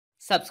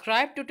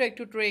Subscribe to Tech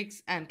to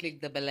Tricks and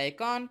click the bell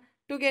icon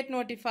to get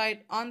notified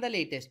on the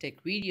latest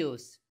tech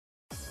videos.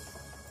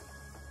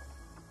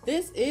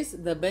 This is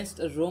the best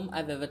ROM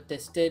I've ever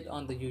tested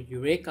on the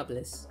Yureka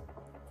Bliss.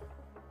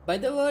 By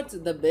the words,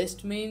 the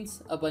best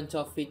means a bunch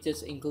of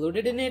features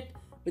included in it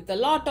with a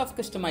lot of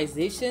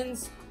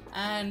customizations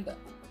and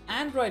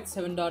Android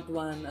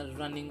 7.1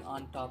 running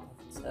on top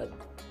of itself.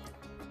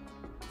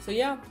 So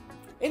yeah,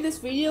 in this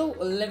video,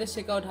 let us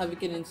check out how we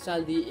can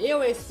install the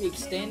AOSP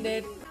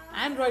extended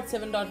Android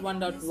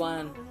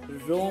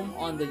 7.1.1 ROM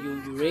on the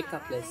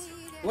Yureka Bliss.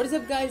 What is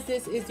up guys,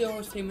 this is your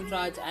host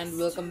Raj and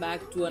welcome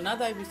back to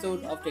another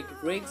episode of Tech to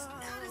Tricks.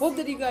 Hope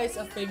that you guys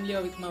are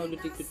familiar with my audio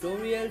tech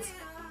tutorials.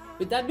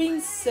 With that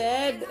being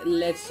said,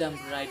 let's jump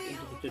right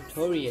into the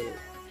tutorial.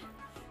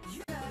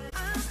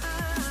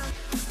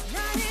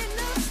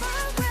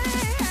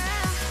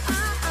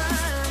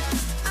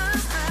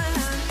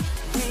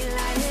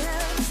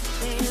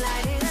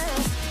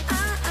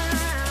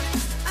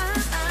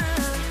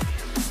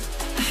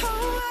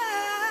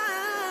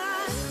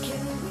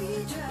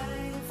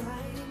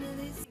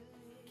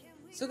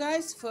 So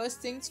guys,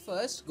 first things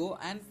first, go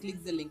and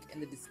click the link in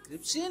the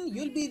description.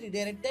 You'll be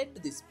redirected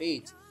to this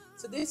page.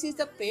 So this is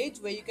the page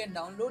where you can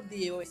download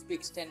the AOSP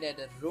extended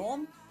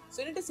ROM.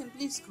 So you need to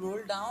simply scroll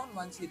down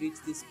once you reach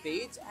this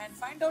page and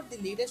find out the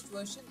latest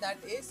version, that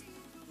is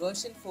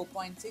version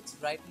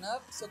 4.6 right now.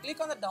 So click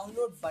on the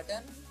download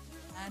button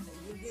and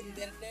you'll be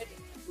redirected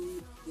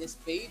to this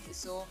page.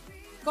 So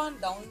click on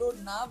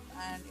download now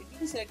and it will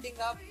be selecting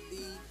up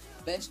the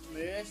best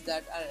mirrors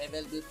that are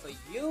available for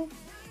you.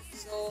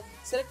 So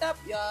set up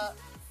your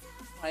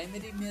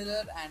primary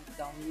mirror and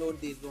download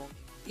the ROM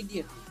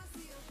immediately.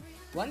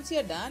 Once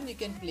you're done, you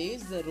can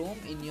place the ROM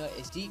in your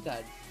SD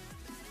card.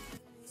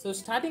 So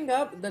starting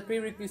up, the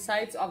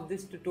prerequisites of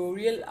this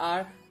tutorial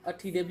are a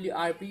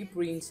TWRP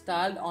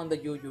pre-installed on the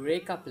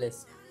Yureka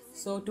Bliss.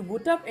 So to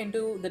boot up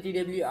into the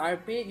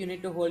TWRP, you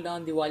need to hold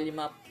down the volume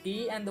up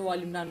key and the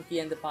volume down key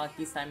and the power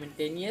key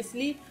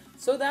simultaneously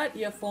so that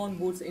your phone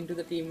boots into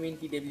the TeamWin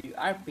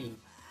TWRP.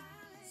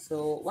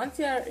 So once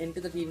you are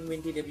into the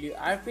TeamWin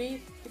TWRP,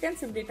 you can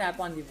simply tap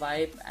on the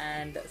wipe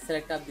and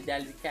select up the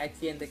dial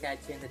cache and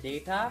the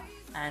data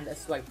and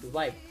swipe to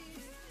wipe.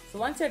 So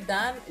once you're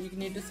done, you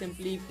need to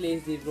simply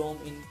place the ROM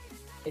in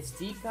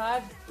SD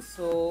card.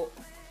 So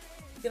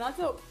you can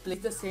also place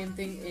the same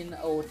thing in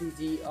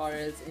OTG or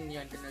else in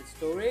your internal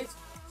storage.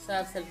 So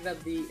I've selected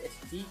up the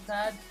SD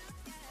card.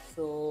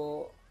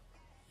 So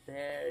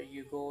there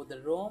you go,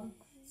 the ROM.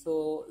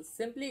 So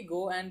simply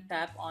go and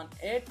tap on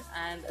it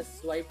and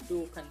swipe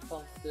to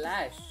confirm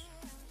flash.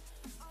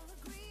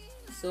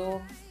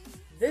 So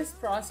this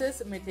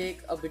process may take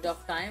a bit of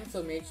time,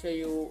 so make sure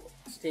you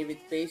stay with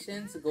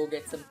patience, go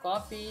get some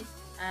coffee,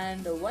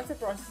 and once the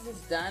process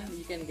is done,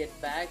 you can get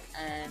back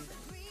and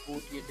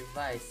boot your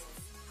device.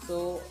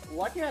 So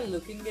what you are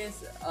looking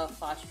is a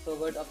fast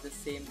forward of the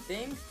same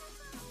thing,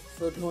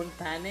 so don't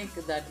panic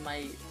that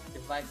my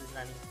device is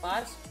running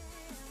fast.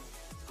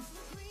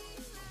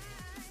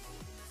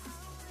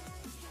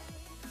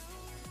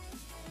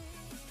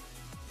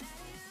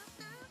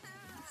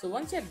 So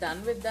once you're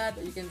done with that,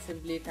 you can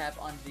simply tap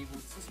on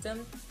reboot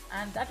system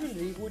and that will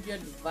reboot your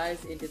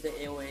device into the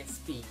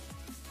AOSP.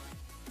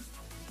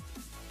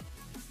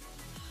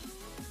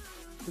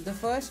 So the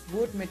first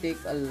boot may take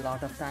a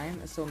lot of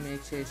time, so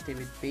make sure you stay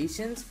with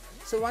patience.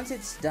 So once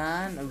it's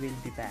done, we'll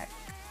be back.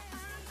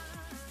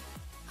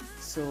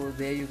 So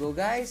there you go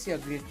guys, you're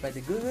greeted by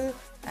the Google,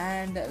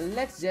 and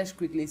let's just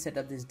quickly set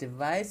up this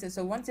device.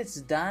 So once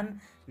it's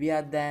done, we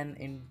are then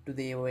into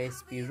the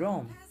AOSP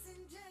ROM.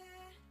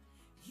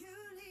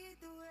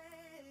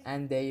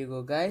 And there you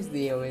go guys,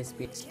 the AOSP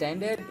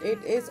extended.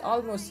 It is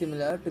almost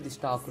similar to the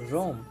stock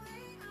ROM.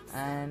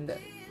 And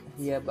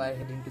here by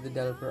heading to the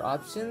developer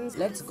options,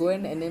 let's go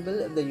and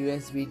enable the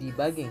USB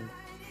debugging.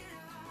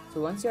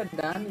 So once you're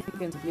done, you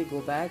can simply go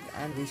back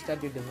and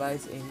restart your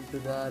device into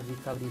the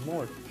recovery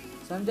mode.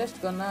 So I'm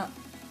just gonna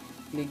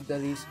click the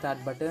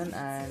restart button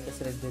and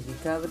select the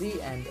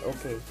recovery and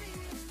OK.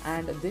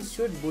 And this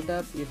should boot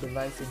up your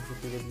device into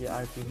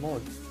TWRP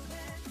mode.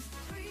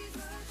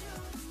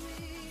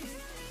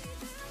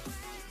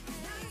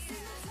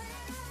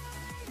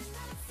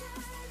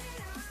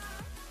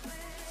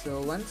 So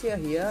once you are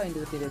here into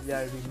the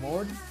TWRP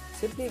mode,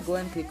 simply go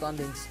and click on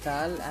the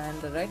install,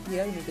 and right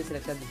here you need to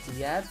select up the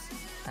GApps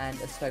and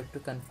swipe to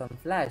confirm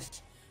flash.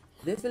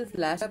 This will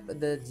flash up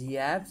the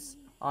GApps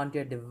onto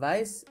your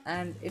device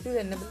and it will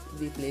enable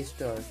the Play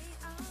Store.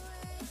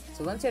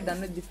 So once you're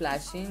done with the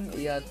flashing,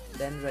 you're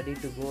then ready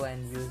to go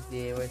and use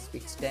the AOSP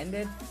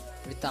extended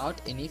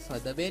without any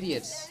further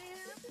barriers.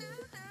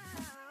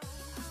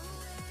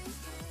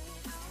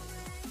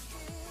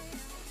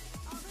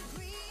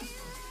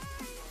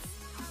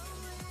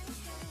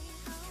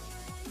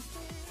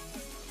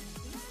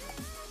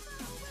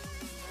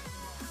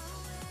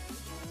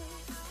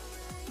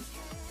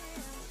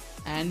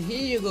 And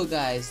here you go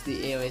guys,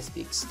 the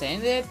AOSP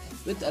extended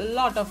with a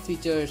lot of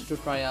features to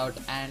try out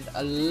and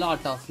a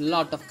lot of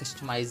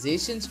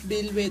customizations to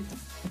deal with.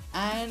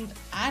 and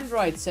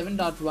Android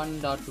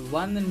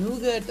 7.1.1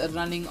 Nougat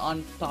running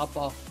on top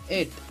of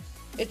it.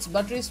 It's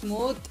buttery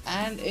smooth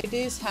and it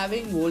is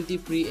having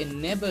VoLTE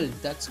pre-enabled.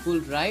 That's cool,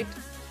 right?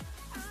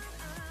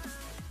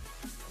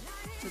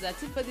 So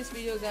that's it for this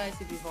video, guys.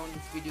 If you found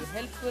this video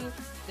helpful,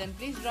 then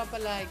please drop a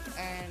like,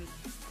 and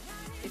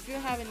if you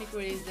have any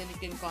queries, then you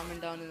can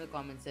comment down in the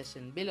comment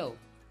section below.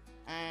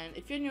 And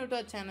if you're new to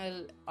our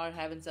channel or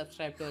haven't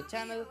subscribed to our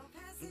channel,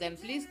 then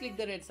please click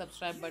the red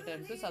subscribe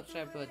button to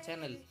subscribe to our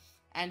channel,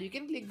 and you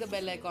can click the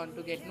bell icon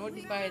to get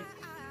notified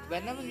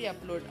whenever we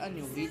upload a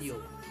new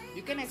video.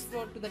 You can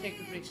explore to the Tech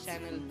to Tricks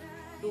channel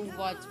to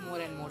watch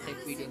more and more tech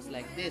videos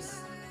like this.